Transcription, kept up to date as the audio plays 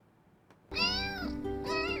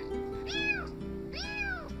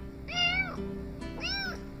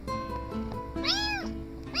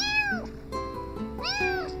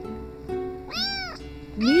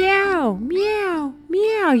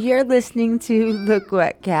now you're listening to Look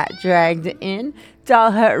What Cat Dragged In.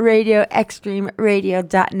 Doll Hut Radio,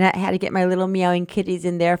 ExtremeRadio.net. Had to get my little meowing kitties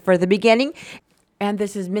in there for the beginning. And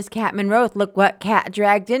this is Miss Cat Monroe with Look What Cat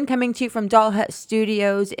Dragged In, coming to you from Doll Hut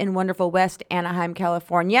Studios in wonderful West Anaheim,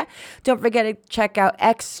 California. Don't forget to check out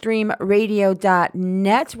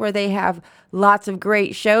ExtremeRadio.net, where they have lots of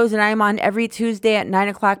great shows. And I'm on every Tuesday at 9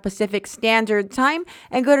 o'clock Pacific Standard Time.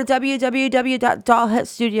 And go to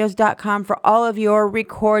www.dollhutstudios.com for all of your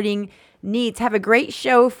recording needs. Have a great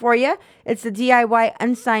show for you. It's the DIY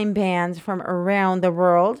unsigned bands from around the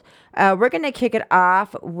world. We're going to kick it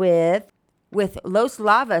off with Los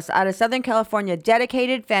Lavaz out of Southern California.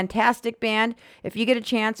 Dedicated, fantastic band. If you get a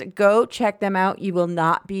chance, go check them out. You will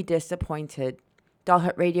not be disappointed. Doll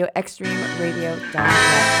Hut Radio,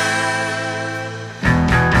 ExtremeRadio.net.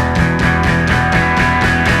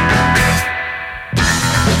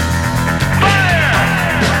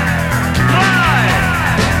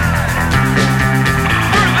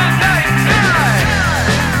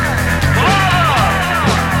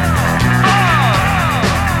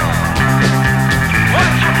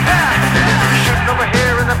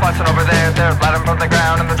 Over there, they're flying from the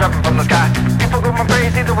ground and they're dropping from the sky. People going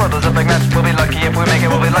crazy, the world is a big mess. We'll be lucky if we make it,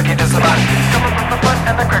 we'll be lucky to survive. Coming from the front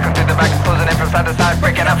and they're cracking through the back, closing in from side to side,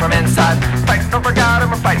 breaking out from inside. Fighting over God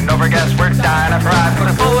and we're fighting over gas. We're dying after eyes, put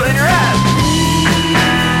a bullet in your ass.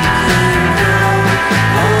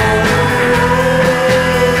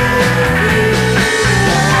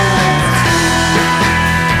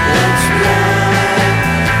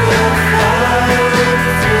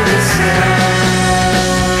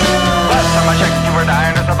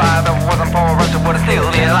 Would still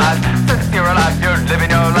be alive. Since you're alive, you're living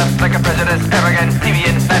your life like a prejudice, arrogant,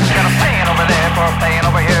 deviant. That's got a plan over there for a plan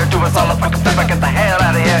over here. Do us all a fucking favor, get the hell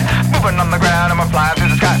out of here. Moving on the ground and we're flying through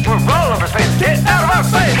the sky. We're all over space, get out of our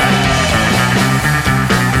face.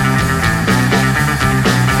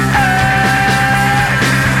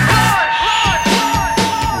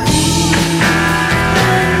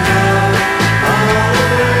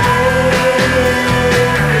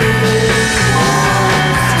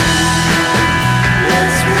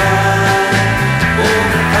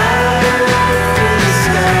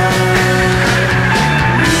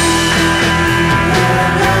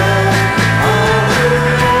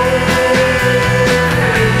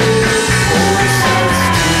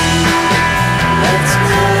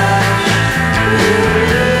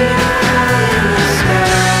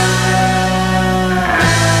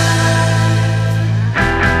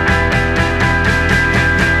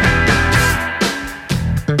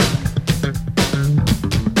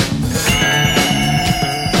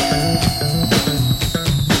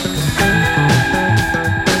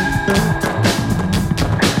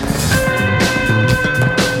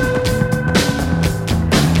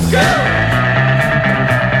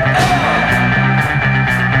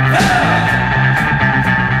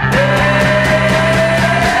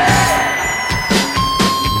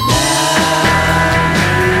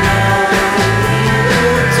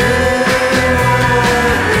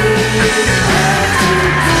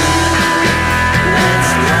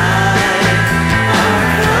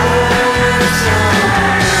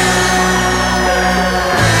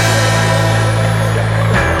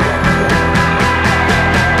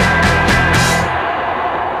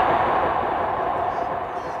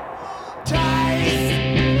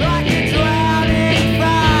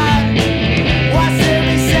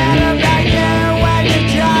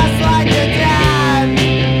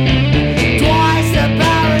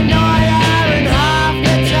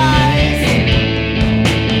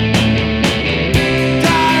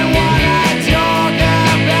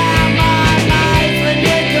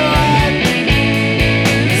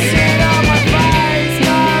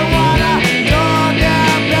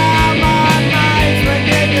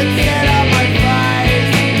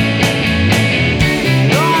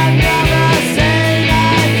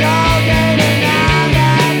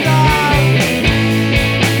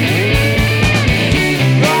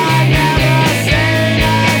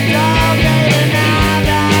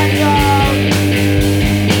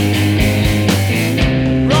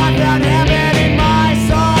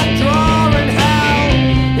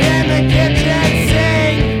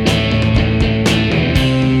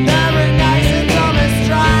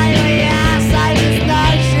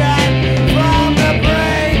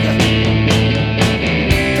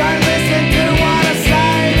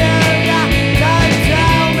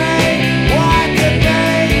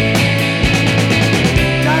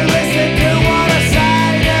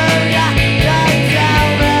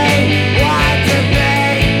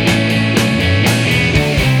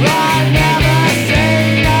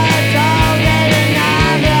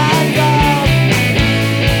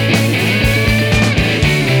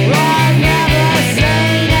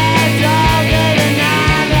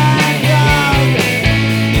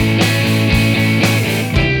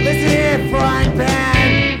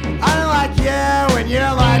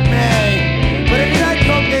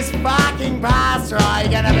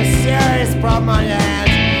 a serious problem on your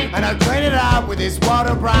hands, and I'll clean it up with this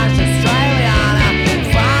water brush Australiana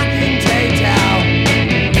fucking detail.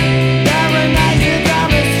 The Renaissance of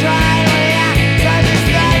Australia, such as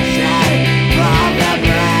that shit from the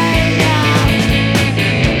brain.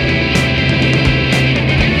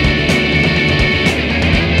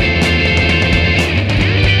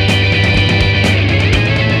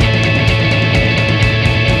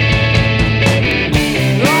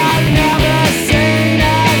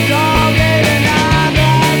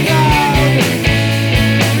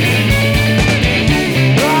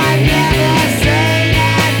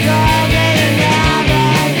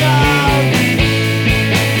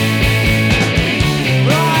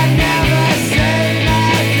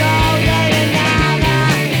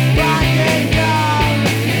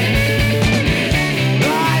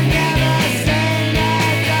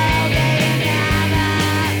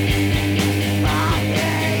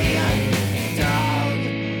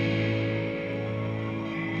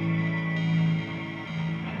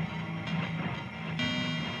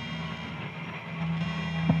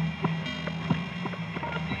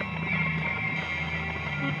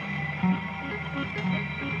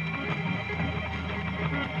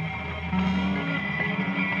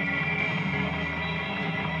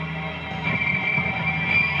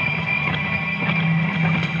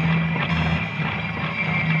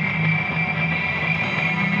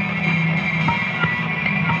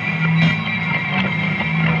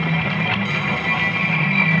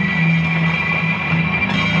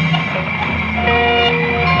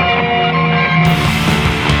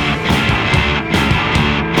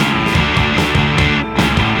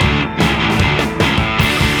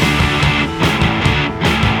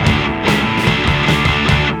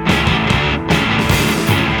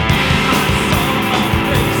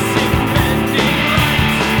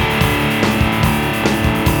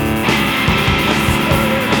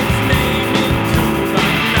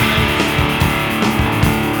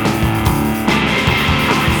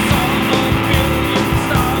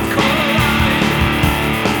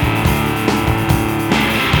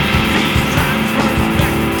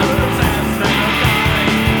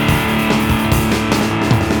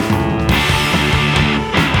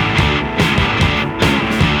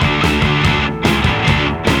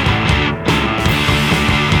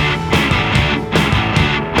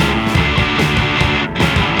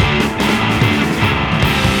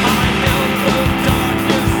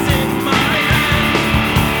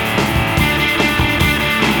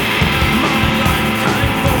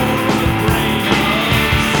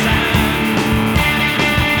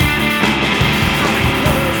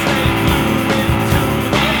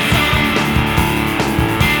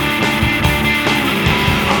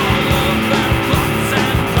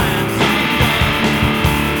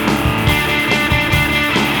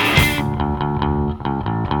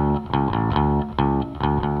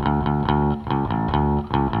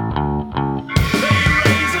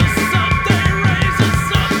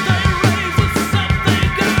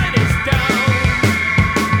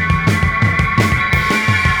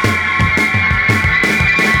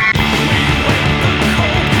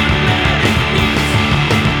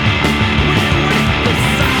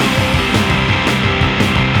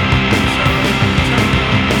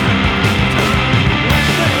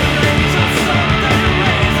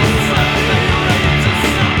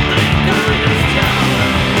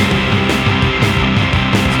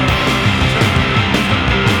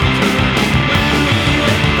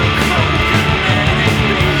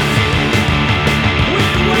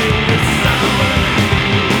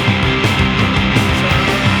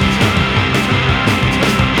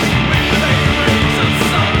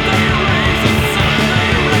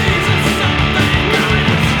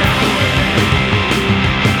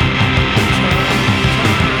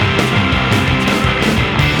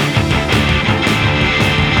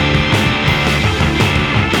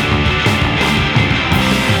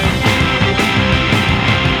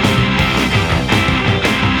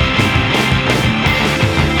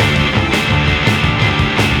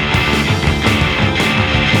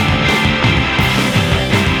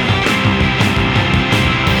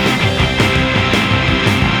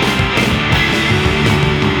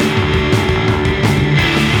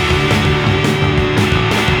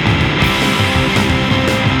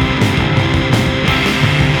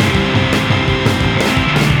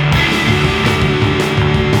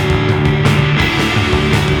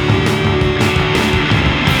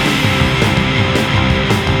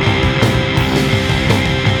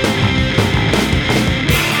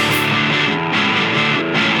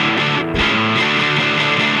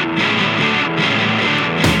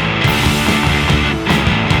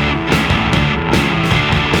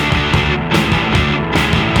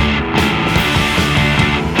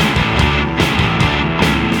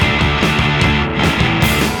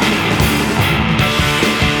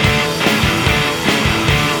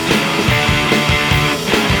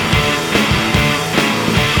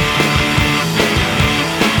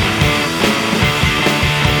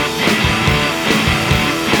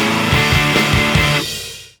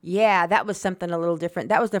 Yeah, that was something a little different.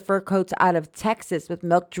 That was the fur coats out of Texas with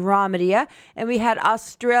Milkdromeda. And we had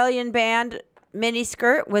Australian band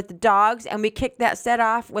Miniskirt with Dogs. And we kicked that set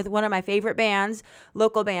off with one of my favorite bands,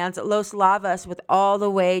 local bands, Los Lavaz with All the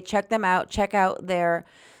Way. Check them out. Check out their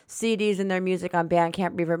CDs and their music on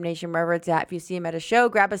Bandcamp, Reverb Nation, wherever it's at. If you see them at a show,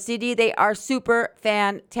 grab a CD. They are super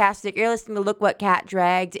fantastic. You're listening to Look What Cat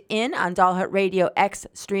Dragged In on Doll Hut Radio,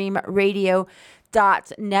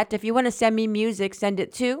 xstreamradio.net. If you want to send me music, send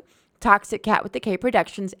it to Toxic Cat with the K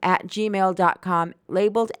Productions at gmail.com.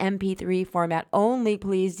 Labeled MP3 format only,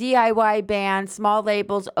 please. DIY bands, small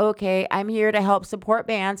labels, okay. I'm here to help support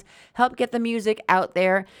bands, help get the music out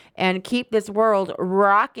there, and keep this world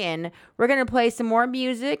rocking. We're going to play some more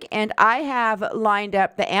music, and I have lined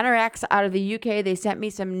up the Anoraks out of the UK. They sent me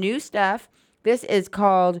some new stuff. This is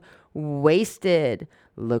called Wasted.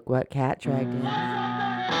 Look what Cat dragged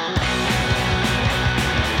in.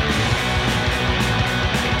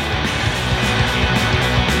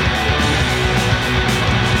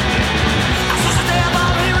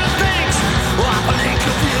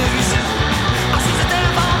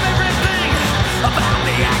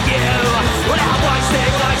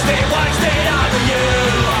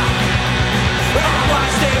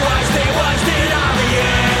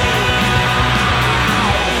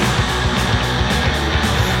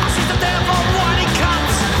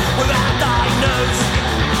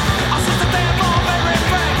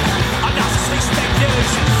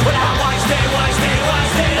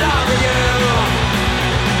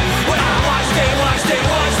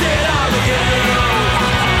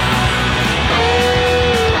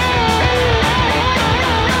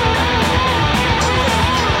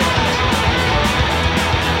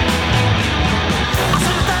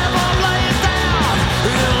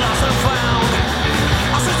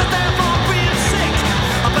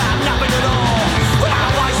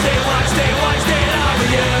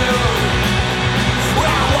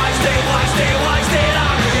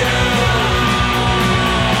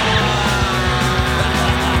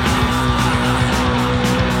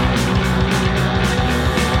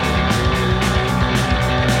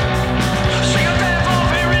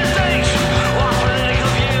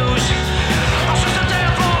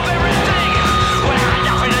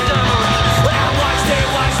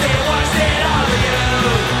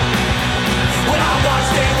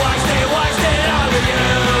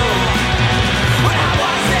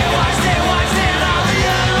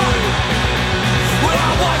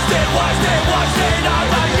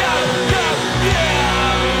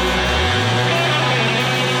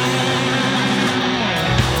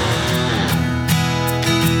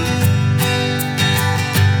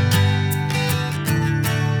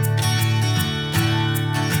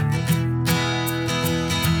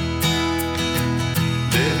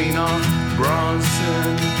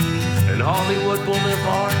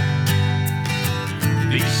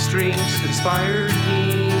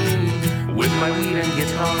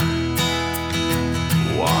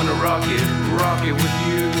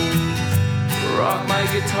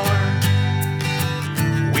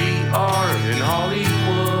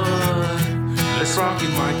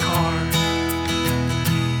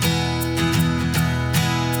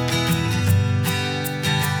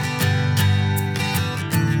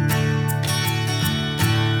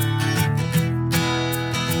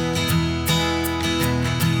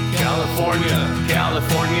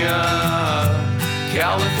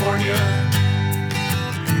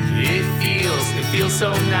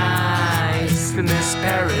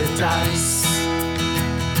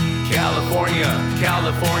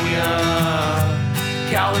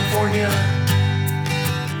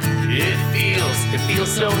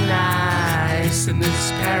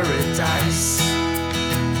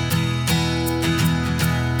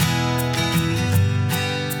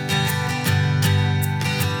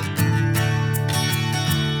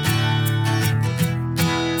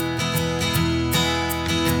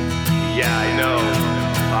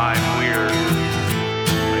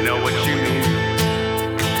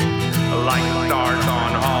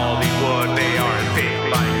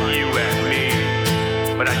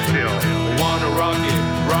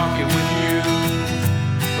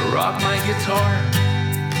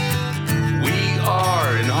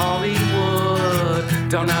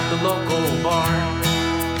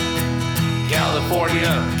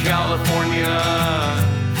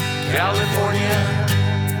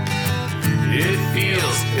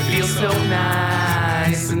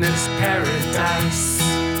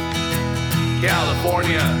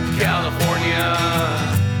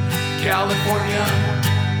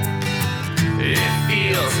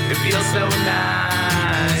 It feels so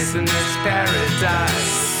nice in this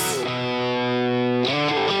paradise.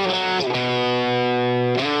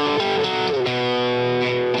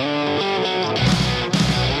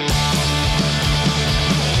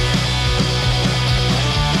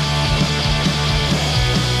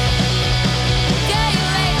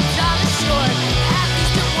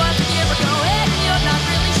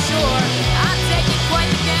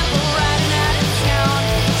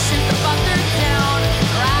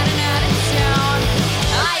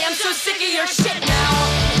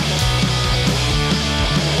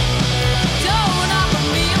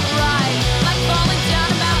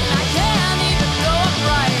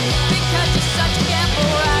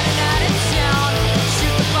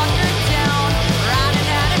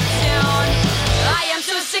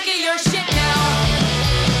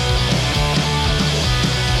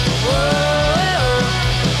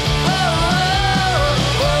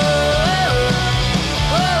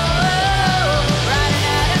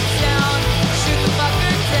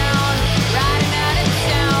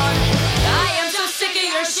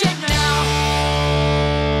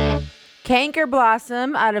 Canker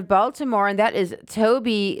Blossom out of Baltimore, and that is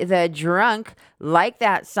Toby the Drunk. Like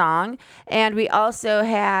that song. And we also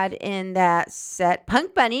had in that set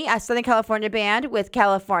Punk Bunny, a Southern California band with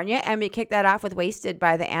California, and we kicked that off with Wasted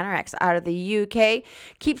by the Anoraks out of the UK.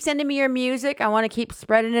 Keep sending me your music. I want to keep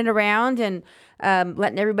spreading it around and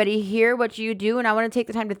letting everybody hear what you do. And I want to take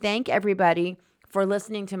the time to thank everybody for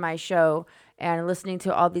listening to my show and listening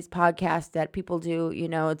to all these podcasts that people do. You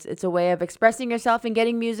know, it's a way of expressing yourself and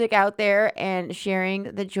getting music out there and sharing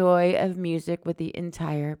the joy of music with the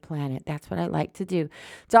entire planet. That's what I like to do.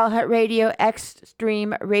 It's All Hut Radio,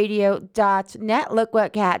 extremeradio.net. Look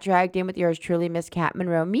what Cat dragged in with yours truly, Miss Cat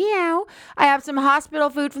Monroe. Meow. I have some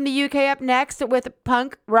hospital food from the UK up next with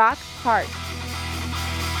Punk Rock Heart.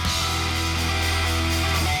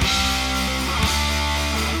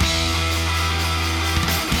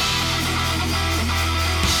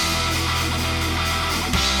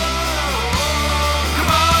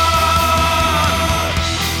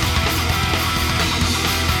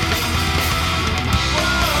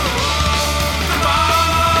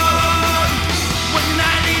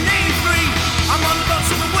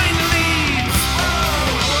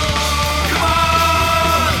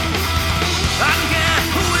 Come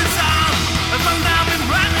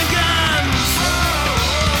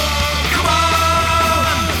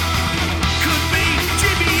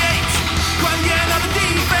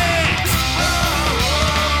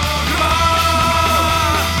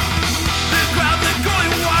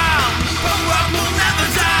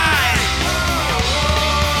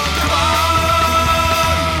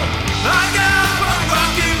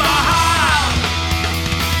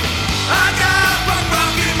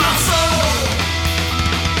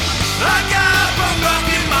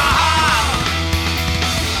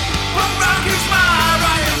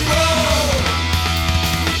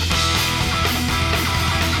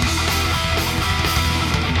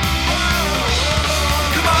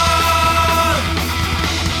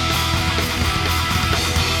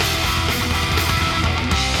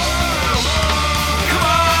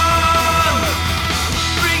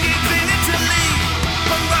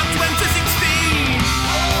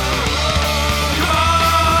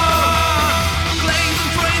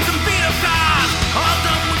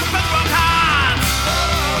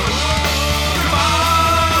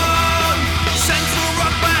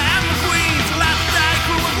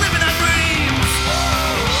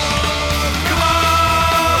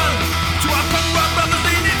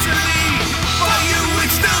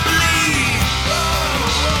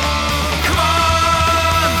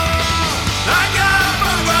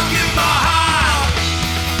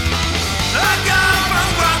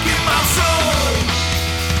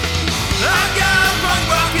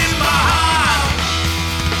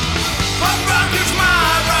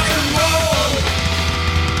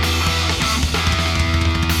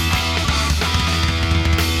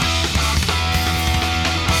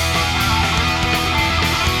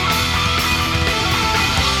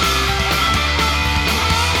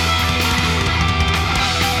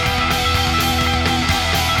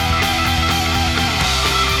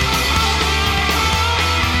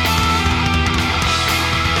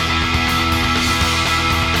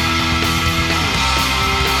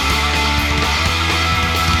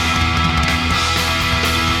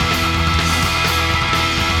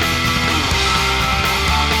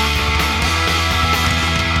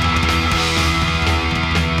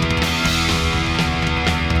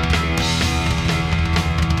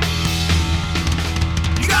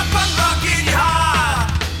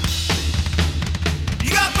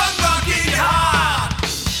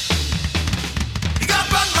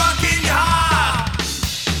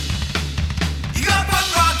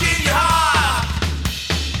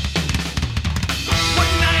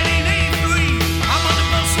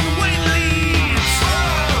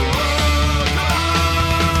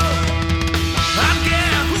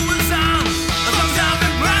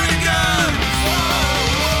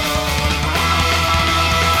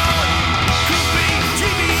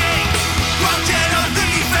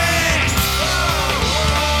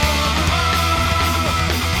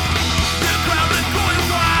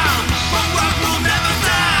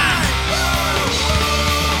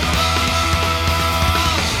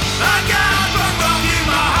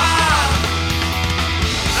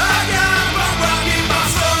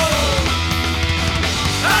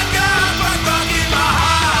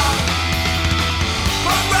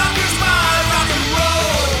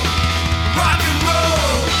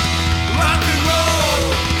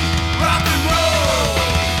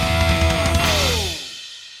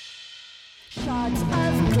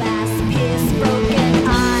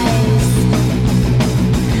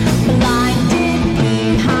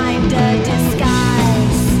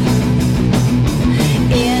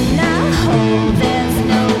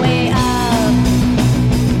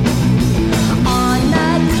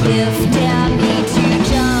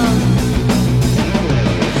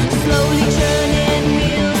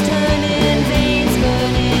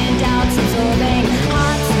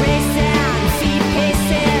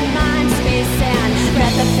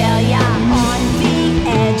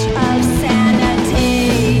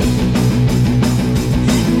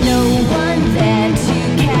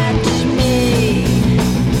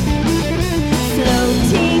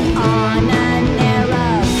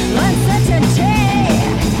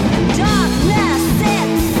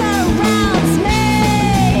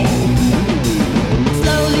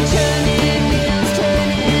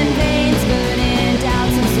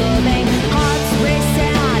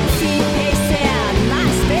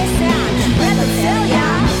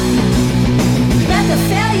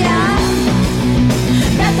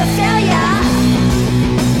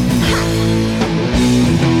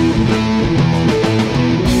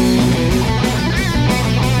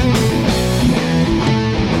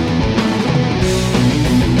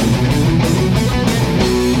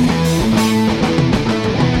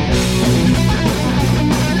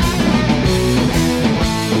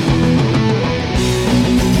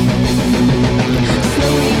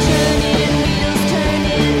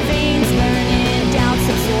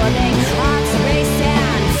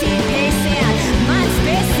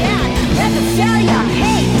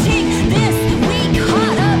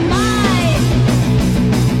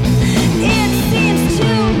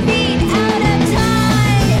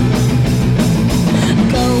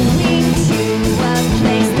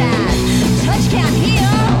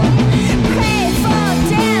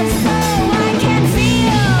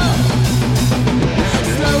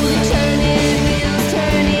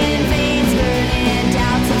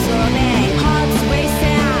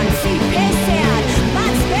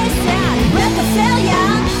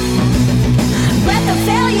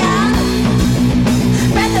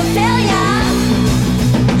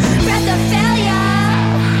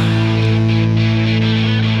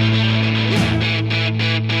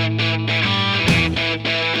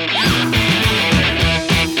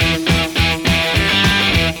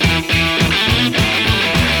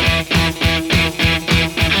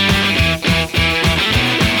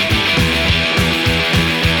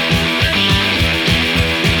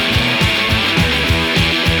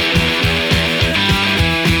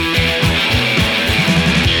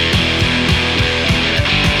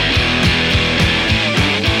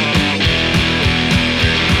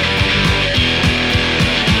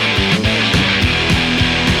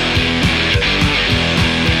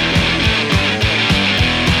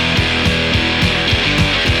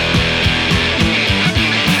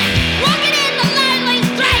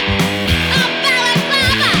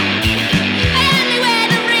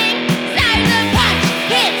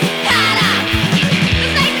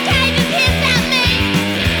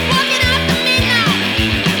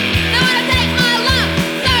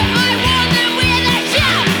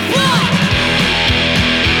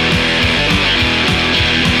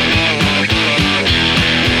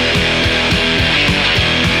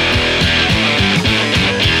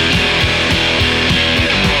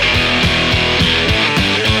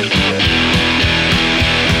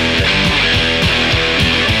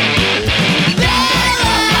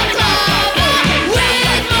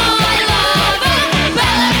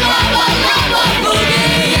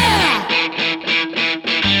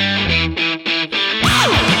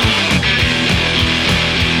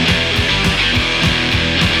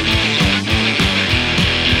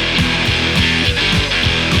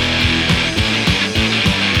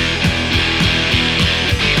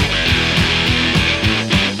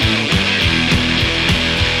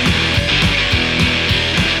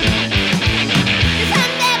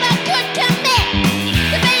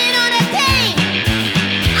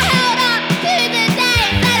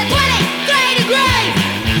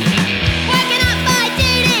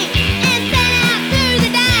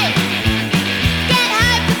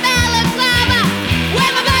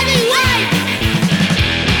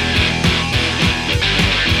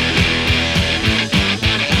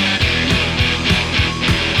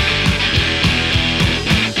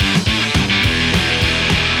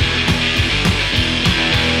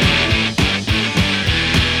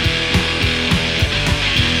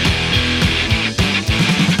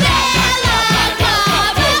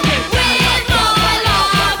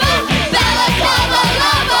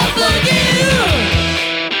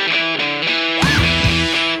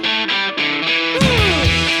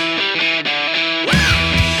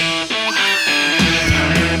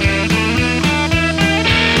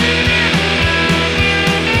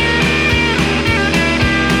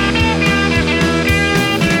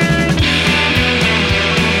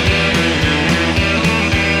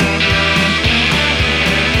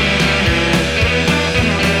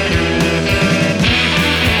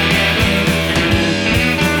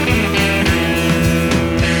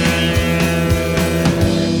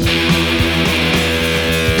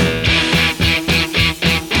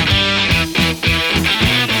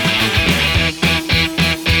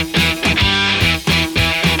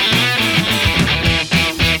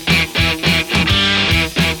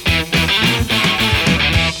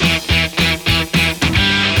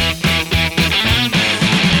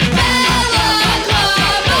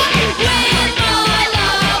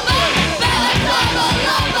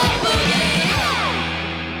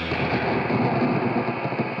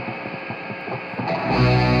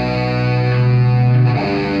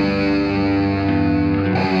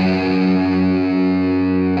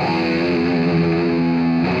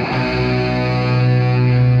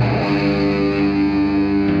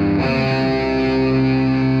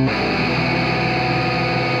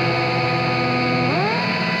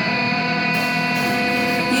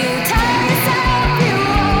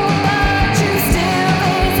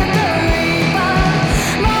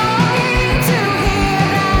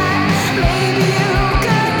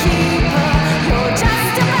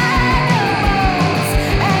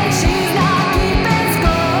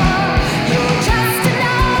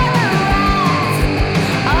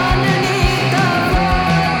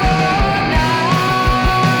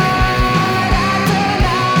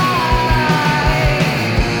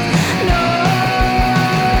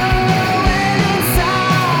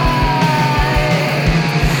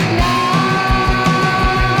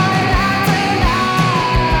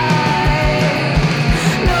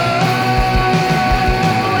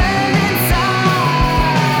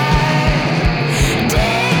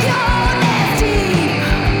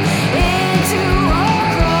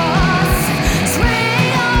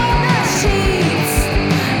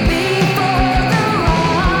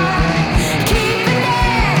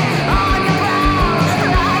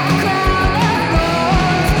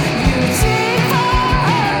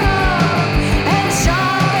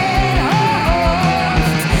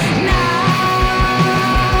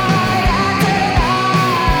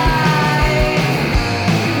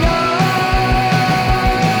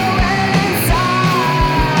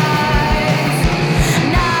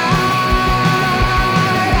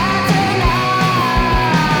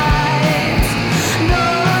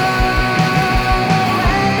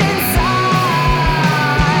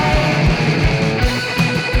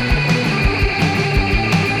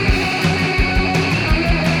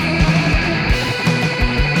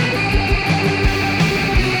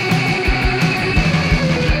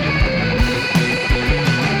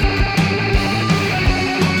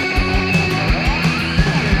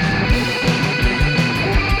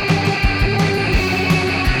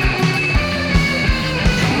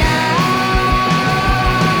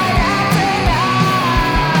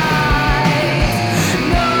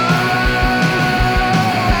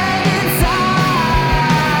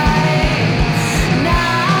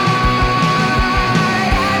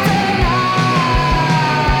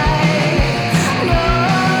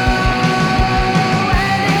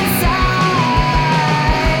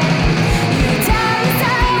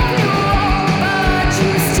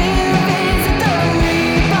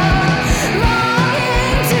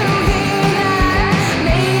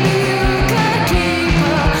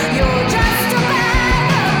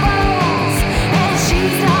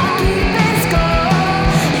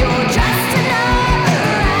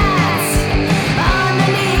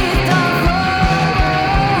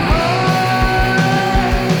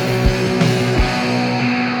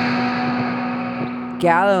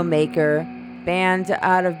Gallowmaker, band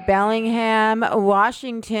out of Bellingham,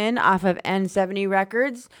 Washington, off of N70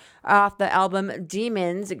 Records, off the album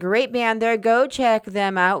Demons. Great band there. Go check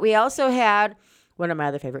them out. We also had one of my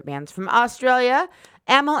other favorite bands from Australia,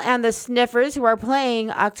 Amyl and the Sniffers, who are playing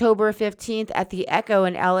October 15th at the Echo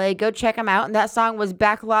in LA. Go check them out. And that song was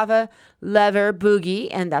Backlava, Lever, Boogie,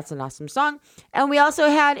 and that's an awesome song. And we also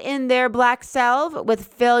had in there Black Salve with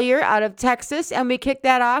Failure out of Texas. And we kicked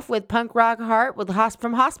that off with Punk Rock Heart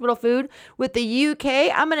from Hospital Food with the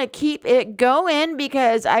UK. I'm going to keep it going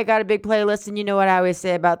because I got a big playlist, and you know what I always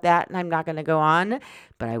say about that, and I'm not going to go on,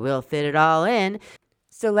 but I will fit it all in.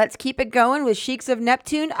 So let's keep it going with Sheikhs of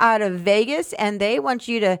Neptune out of Vegas, and they want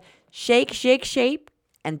you to shake, shake, shape,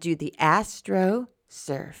 and do the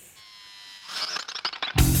Astrosurf.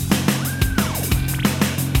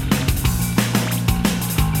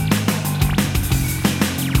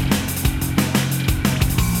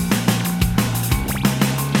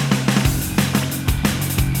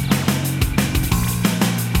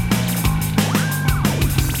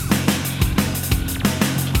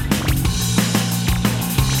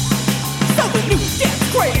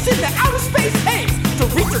 In the outer space haze to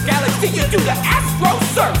reach your galaxy, you do the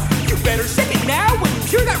Astrosurf. You better shake it now when you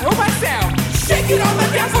hear that robot sound. Shake it on the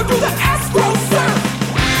dance floor, do the Astrosurf.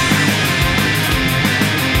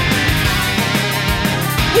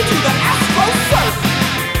 We do the Astrosurf.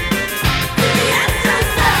 Do the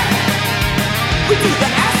Astrosurf. We do the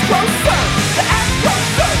Astrosurf. The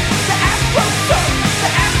Astrosurf. The Astrosurf. The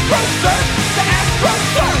Astrosurf. The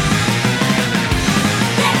Astrosurf.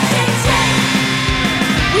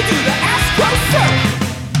 We do the Astrosurf!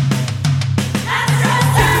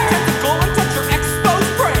 Astrosurf! Take your tentacle and touch your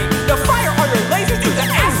exposed brain. Now fire all your lasers, do the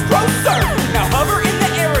Astrosurf! Now hover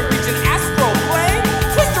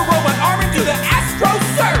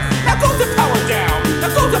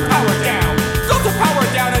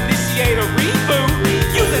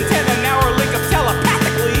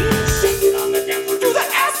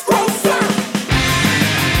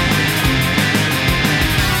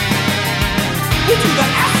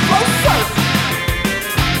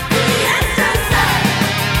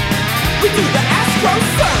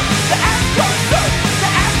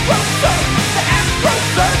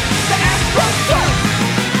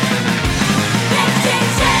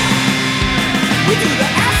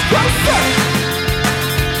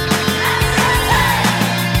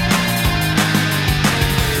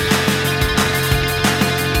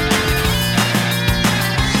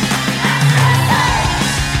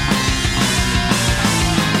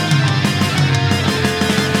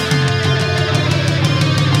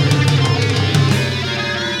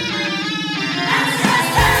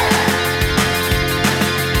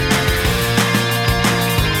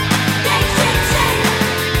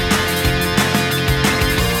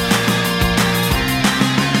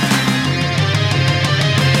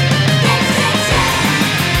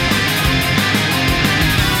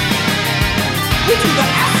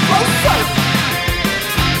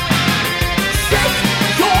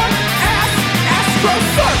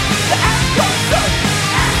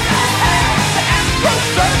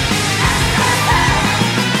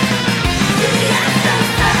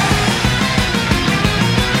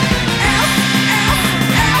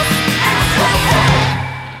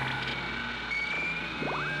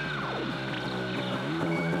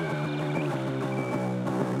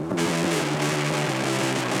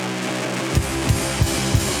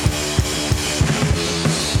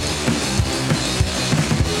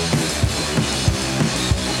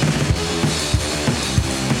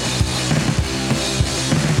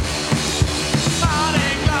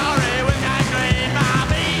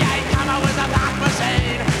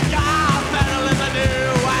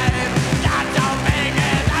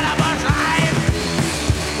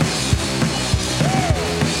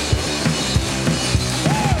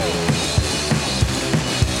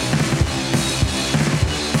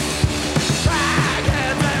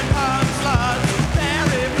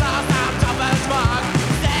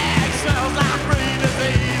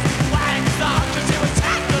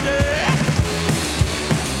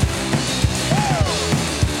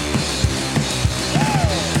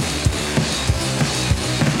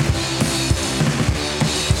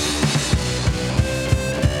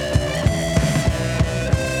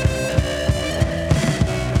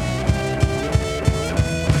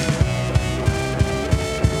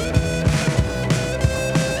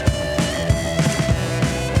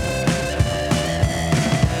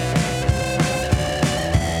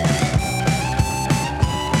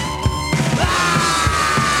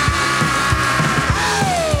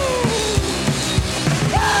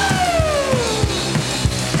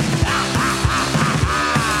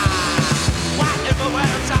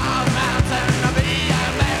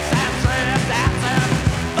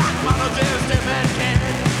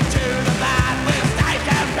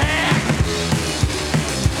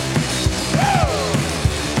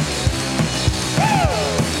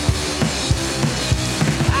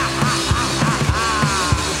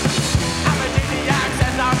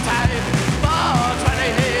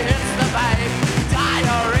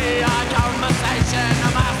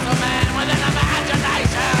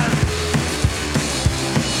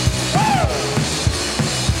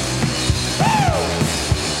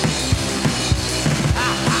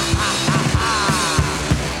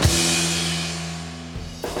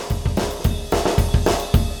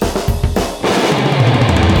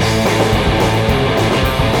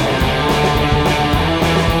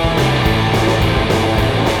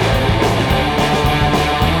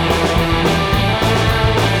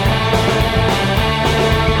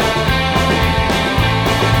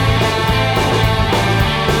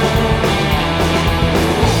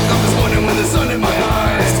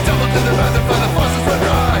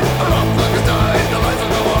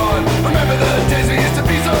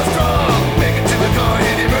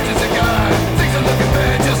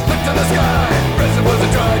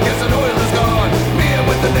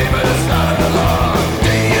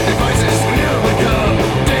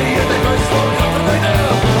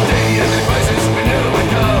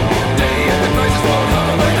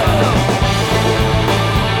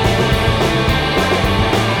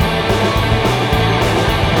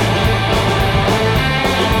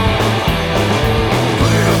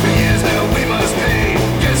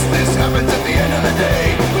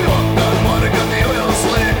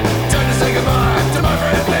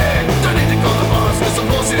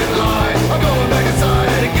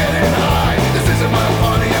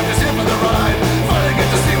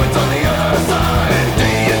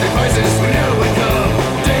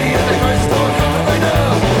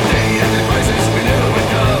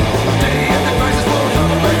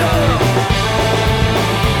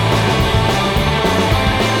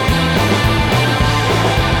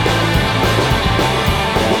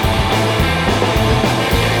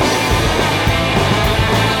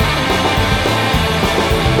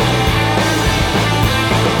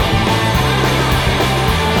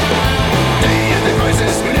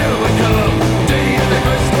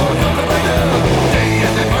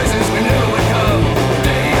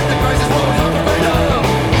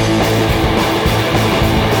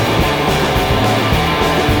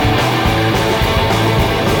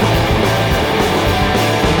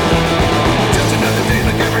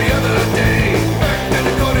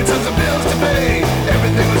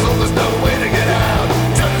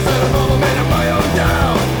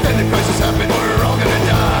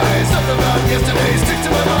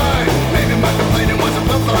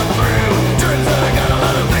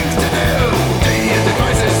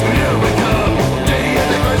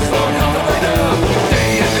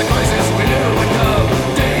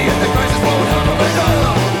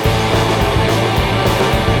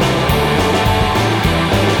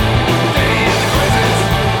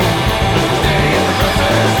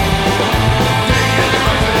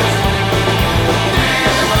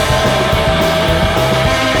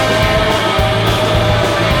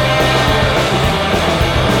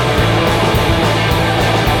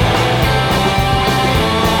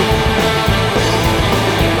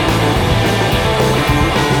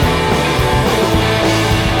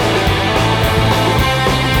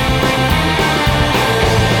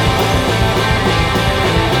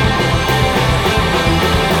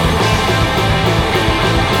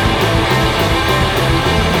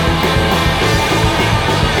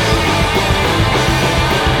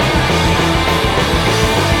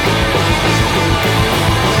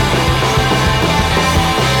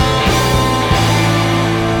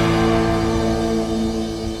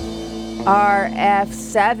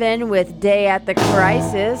 7 with Day at the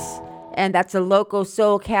Crisis. And that's a local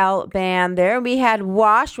SoCal band there. We had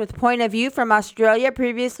Wash with Point of View from Australia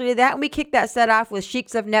previously to that. And we kicked that set off with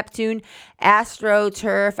Sheikhs of Neptune,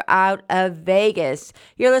 Astrosurf out of Vegas.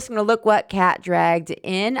 You're listening to Look What Cat Dragged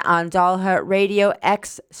In on Doll Hut Radio,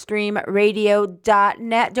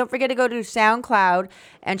 xstreamradio.net. Don't forget to go to SoundCloud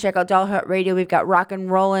and check out Doll Hut Radio. We've got Rock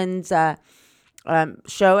and Rollin's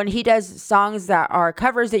show, and he does songs that are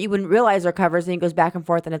covers that you wouldn't realize are covers, and he goes back and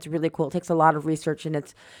forth, and it's really cool. It takes a lot of research, and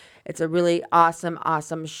it's a really awesome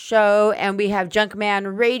show. And we have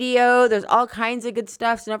Junkman Radio. There's all kinds of good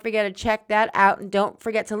stuff, so don't forget to check that out. And don't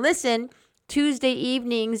forget to listen Tuesday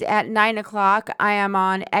evenings at 9 o'clock. I am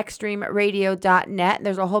on xstreamradio.net.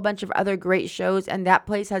 There's a whole bunch of other great shows, and that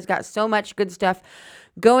place has got so much good stuff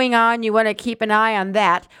going on. You want to keep an eye on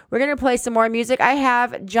that. We're going to play some more music. I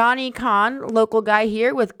have Johnny Kahn, local guy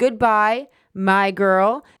here, with Goodbye, My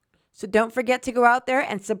Girl. So don't forget to go out there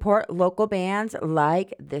and support local bands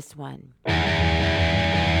like this one.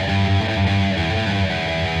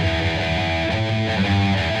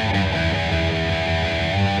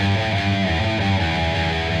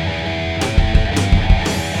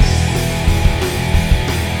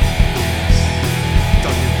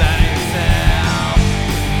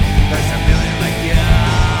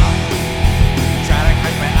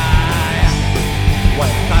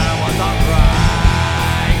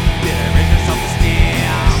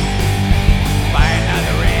 Self-esteem by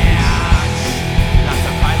another inch.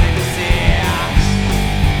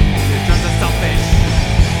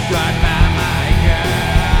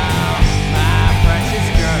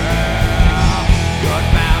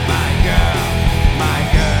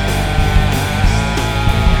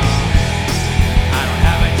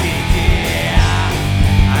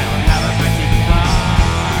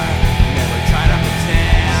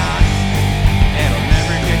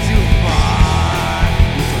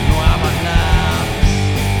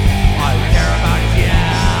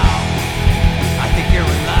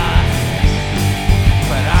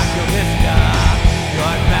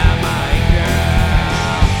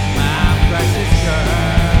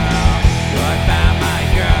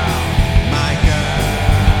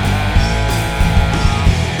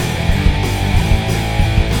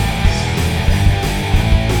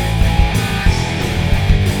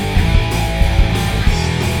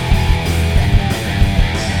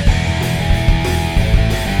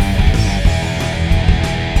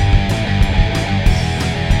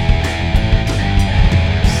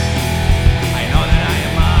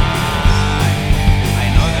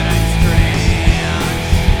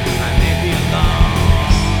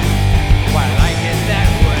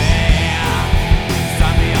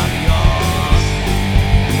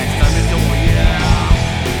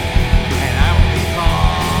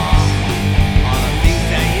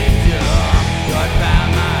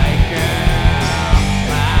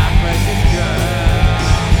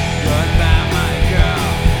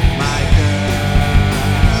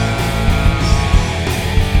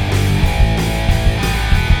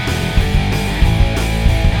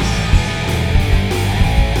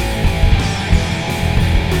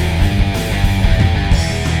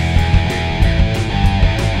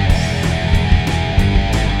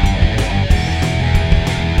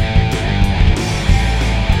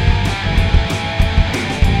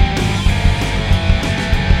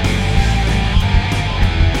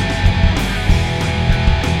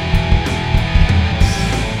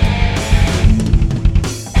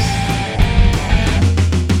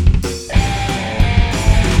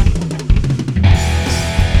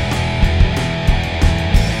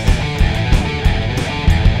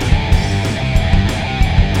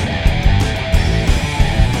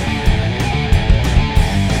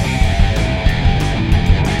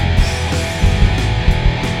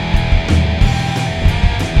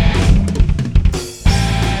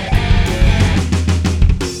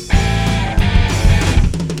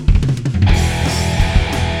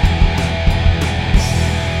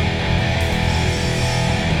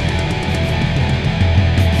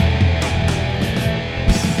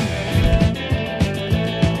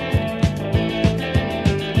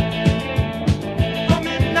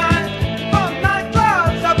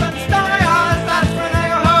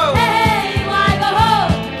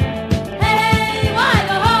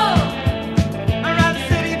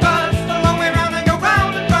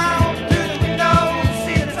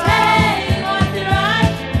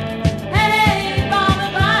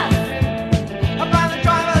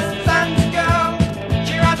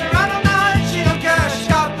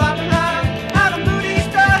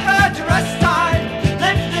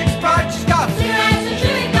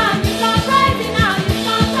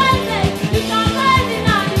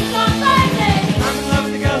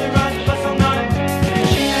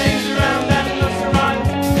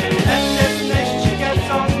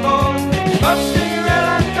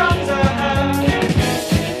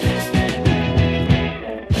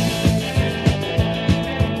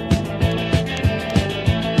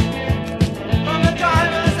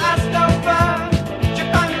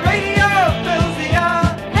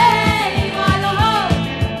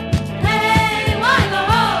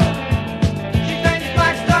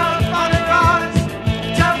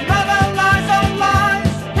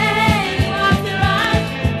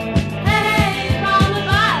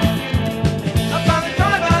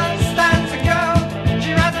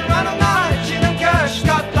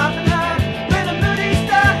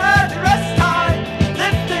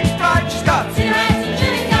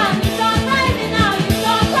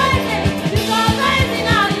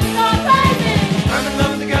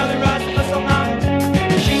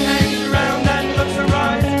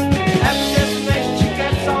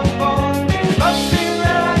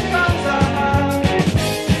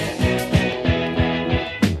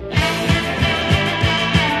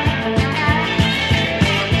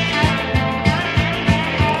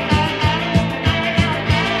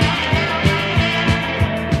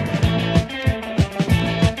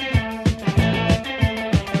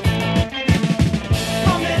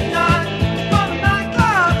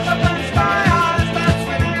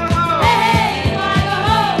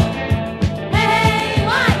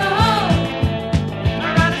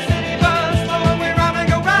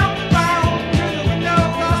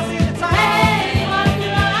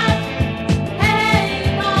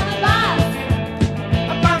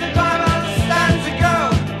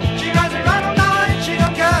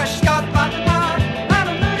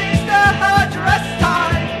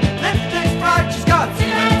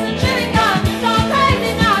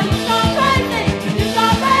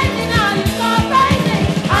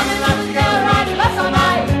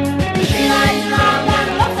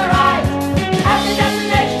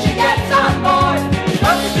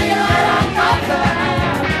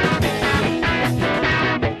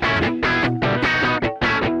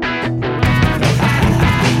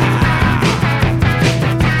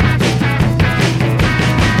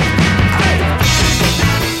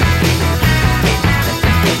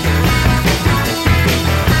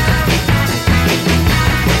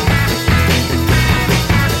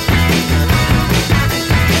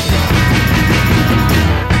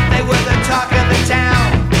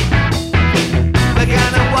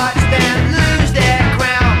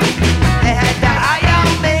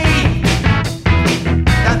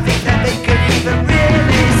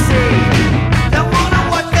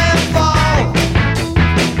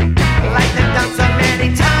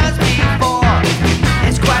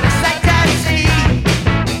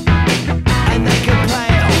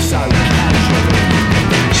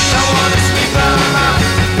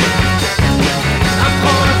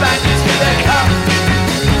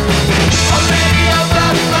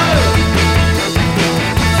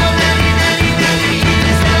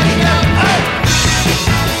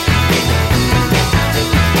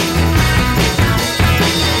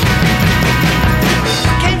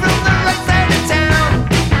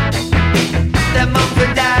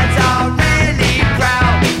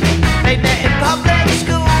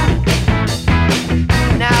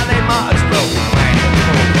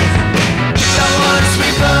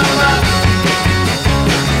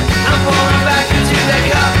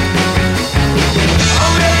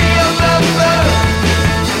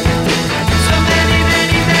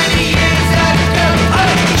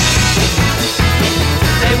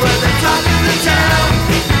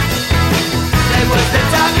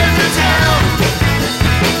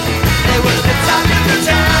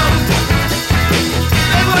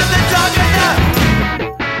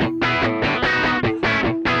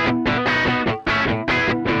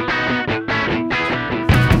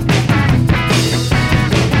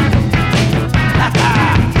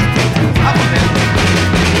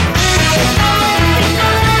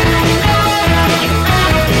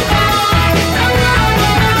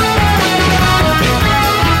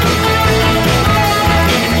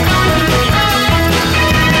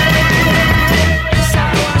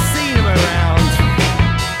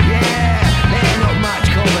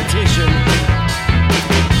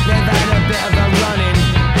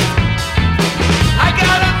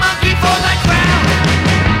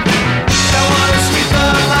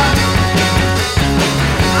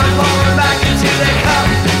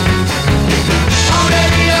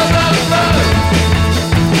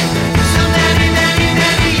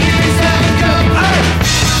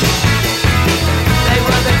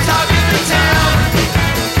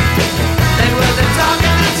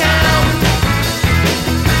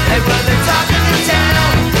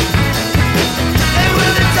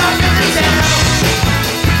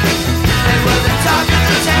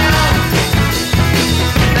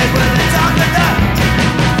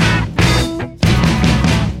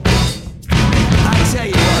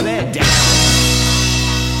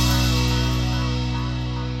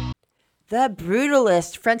 The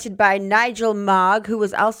Brutalists, fronted by Nigel Mogg, who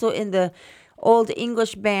was also in the old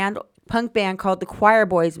English punk band called the Choir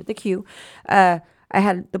Boys with the Q. I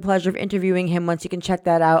had the pleasure of interviewing him once. You can check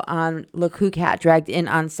that out on Look Who Cat Dragged In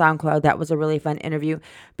on SoundCloud. That was a really fun interview.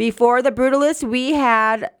 Before the Brutalists, we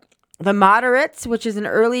had the Moderates, which is an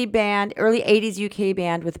early 80s UK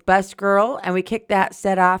band with Bus Girl. And we kicked that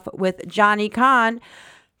set off with Johnny Kahn,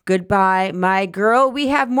 Goodbye, My Girl. We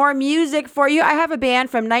have more music for you. I have a band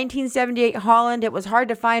from 1978 Holland. It was hard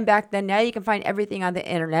to find back then. Now you can find everything on the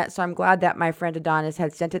internet. So I'm glad that my friend Adonis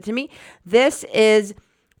had sent it to me. This is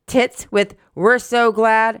T.I.T.S with We're So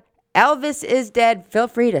Glad. Elvis is Dead. Feel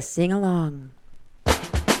free to sing along.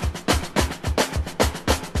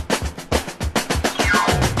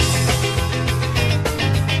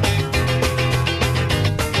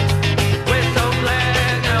 We're so glad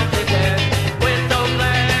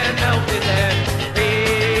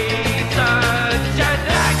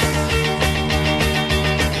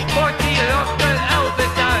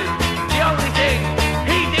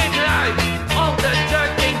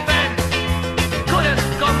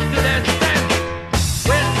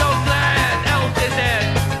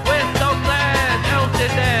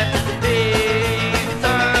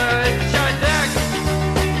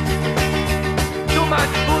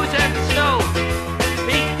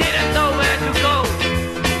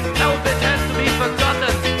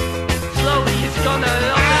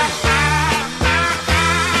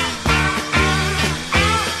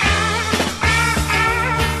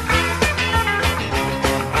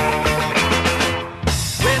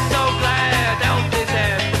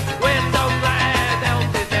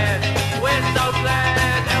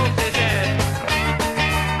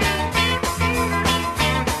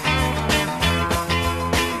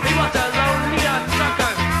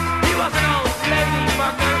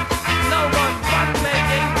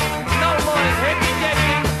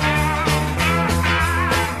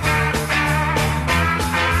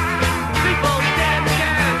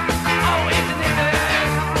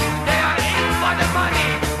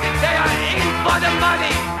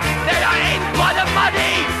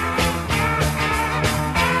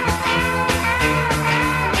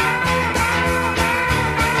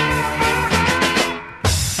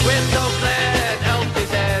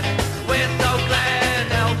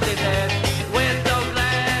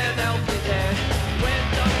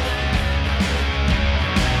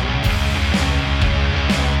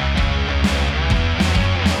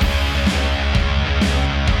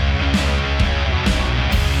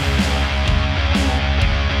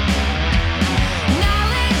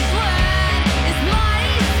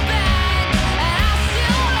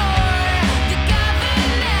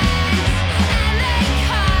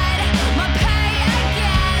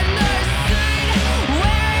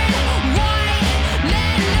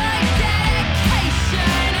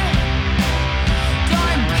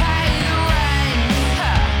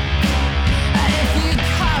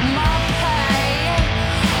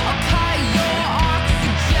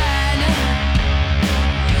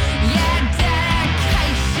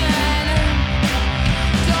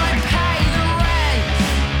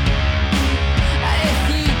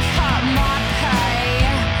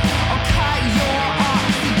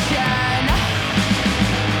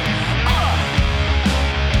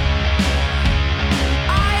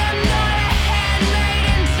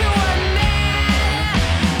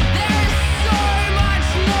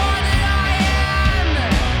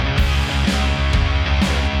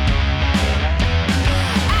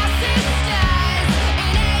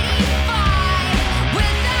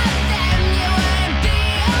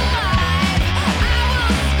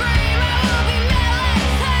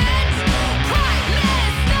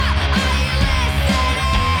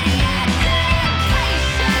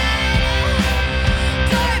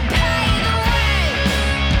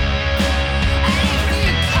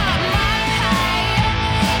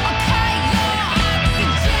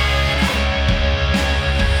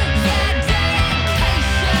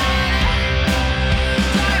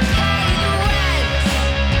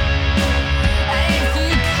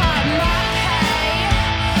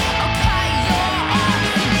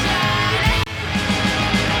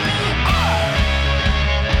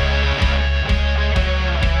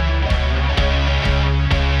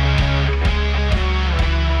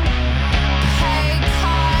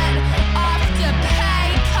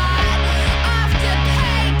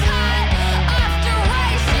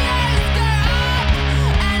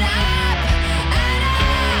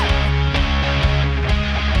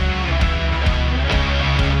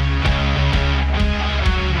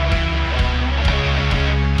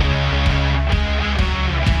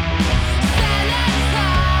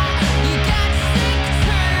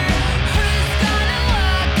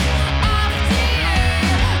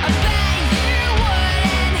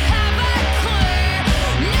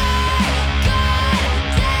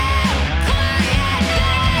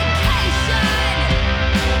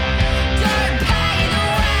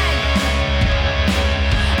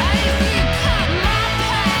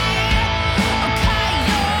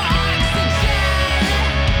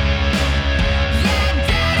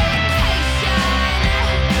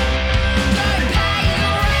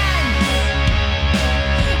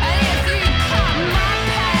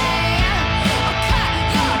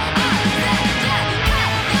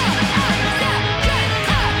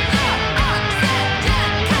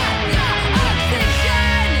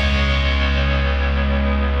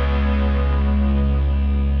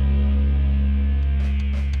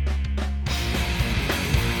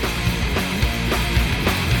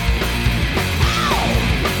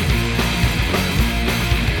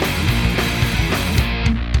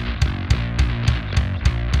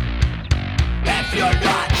you're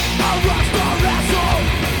not a rockstar asshole,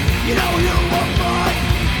 you know you were mine.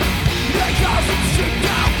 They toss him straight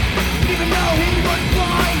down, even though he was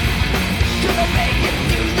blind. Gonna make it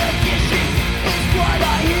through the dishes, is what I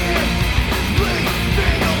hear. Please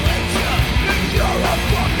ventilate ya, and you're a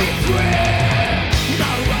fucking twin. You're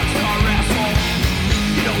not a rockstar asshole,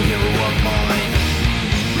 you know you were mine.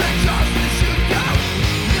 They toss him straight down,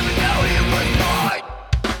 even though he was blind.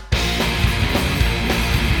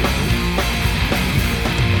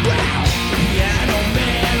 Wow, Piano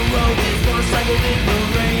Man rode his motorcycle in the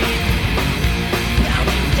rain. Now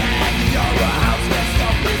you dad, you're a house messed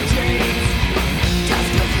up in chains. Just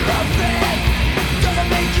 'cause you're a fan doesn't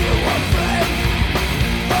make you a friend.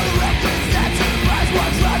 All the records that you buy,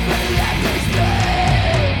 what's life better than they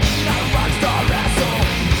stay. Not a rockstar asshole,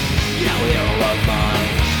 you know hero of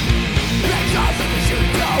mine. That Johnson the shoot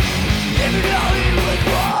dope, even though he was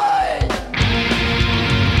blind.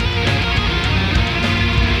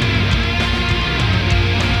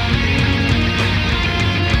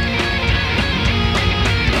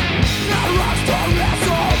 Not a rockstar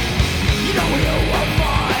asshole, you know hero of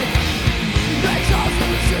mine. That Johnson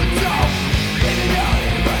the shoot dope, even though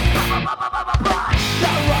he was blind.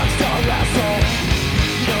 Not a rockstar asshole,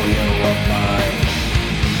 you know hero of mine.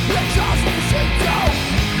 That Johnson the shoot dope,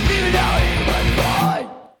 even though he was blind.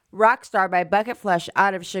 Rockstar by Bucket Flush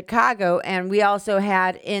out of Chicago. And we also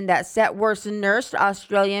had in that set Wurst and Nurse,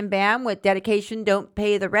 Australian band with Dedication, Don't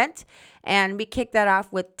Pay the Rent. And we kicked that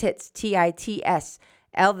off with T.I.T.S, T-I-T-S.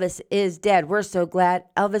 Elvis is dead. We're so glad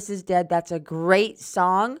Elvis is dead. That's a great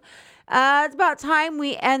song. It's about time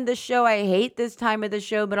we end the show. I hate this time of the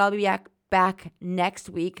show, but I'll be back next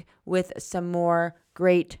week with some more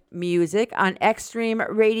great music on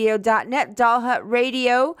extremeradio.net, Doll Hut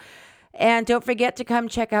Radio. And don't forget to come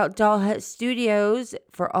check out Doll Hut Studios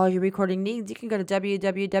for all your recording needs. You can go to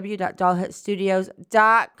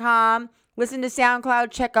www.dollhutstudios.com. Listen to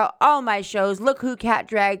SoundCloud. Check out all my shows. Look who Cat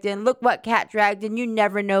dragged in. Look what Cat dragged in. You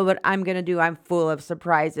never know what I'm going to do. I'm full of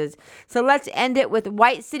surprises. So let's end it with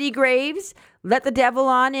White City Graves. Let the Devil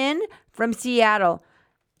On In from Seattle.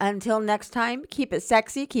 Until next time, keep it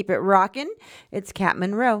sexy. Keep it rockin'. It's Cat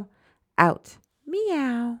Monroe. Out.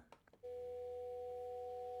 Meow.